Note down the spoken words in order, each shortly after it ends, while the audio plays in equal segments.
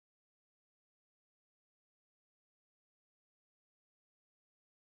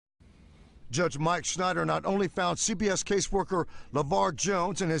Judge Mike Schneider not only found CPS caseworker Levar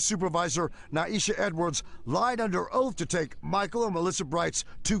Jones and his supervisor Niesha Edwards lied under oath to take Michael and Melissa Bright's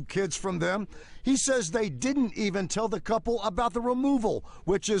 2 kids from them, he says they didn't even tell the couple about the removal,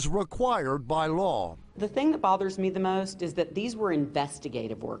 which is required by law. The thing that bothers me the most is that these were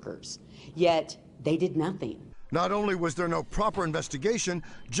investigative workers, yet they did nothing. Not only was there no proper investigation,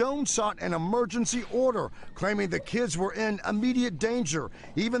 Jones sought an emergency order, claiming the kids were in immediate danger,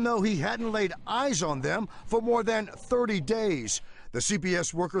 even though he hadn't laid eyes on them for more than 30 days. The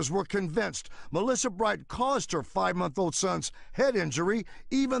CPS workers were convinced Melissa Bright caused her 5-month-old son's head injury,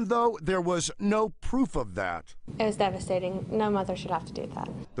 even though there was no proof of that. It was devastating. No mother should have to do that.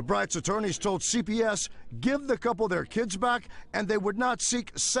 The Bright's attorneys told CPS give the couple their kids back and they would not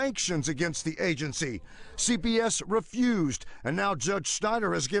seek sanctions against the agency. CPS refused, and now Judge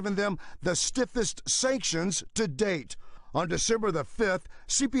Schneider has given them the stiffest sanctions to date. On December the 5th,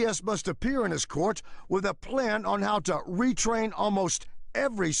 CPS must appear in his court with a plan on how to retrain almost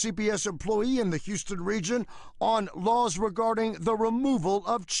every CPS employee in the Houston region on laws regarding the removal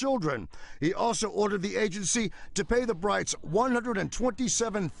of children. He also ordered the agency to pay the Brights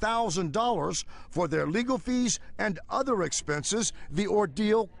 $127,000 for their legal fees and other expenses the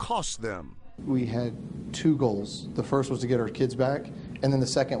ordeal cost them. We had 2 goals. The first was to get our kids back, and then the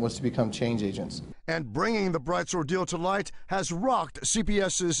second was to become change agents. And bringing the Brights ordeal to light has rocked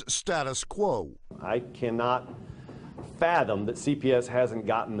CPS's status quo. I cannot fathom that CPS hasn't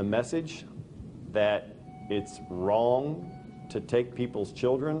gotten the message that it's wrong to take people's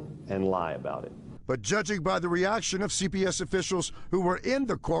children and lie about it. But judging by the reaction of CPS officials who were in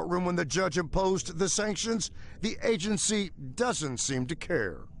the courtroom when the judge imposed the sanctions, the agency doesn't seem to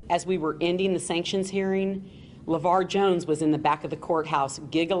care. As we were ending the sanctions hearing, Levar Jones was in the back of the courthouse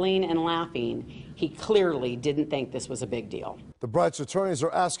giggling and laughing. He clearly didn't think this was a big deal. The Bright's attorneys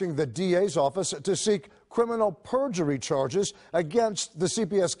are asking the DA's office to seek criminal perjury charges against the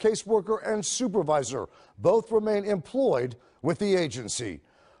CPS caseworker and supervisor. Both remain employed with the agency.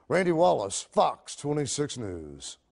 Randy Wallace, Fox 26 News.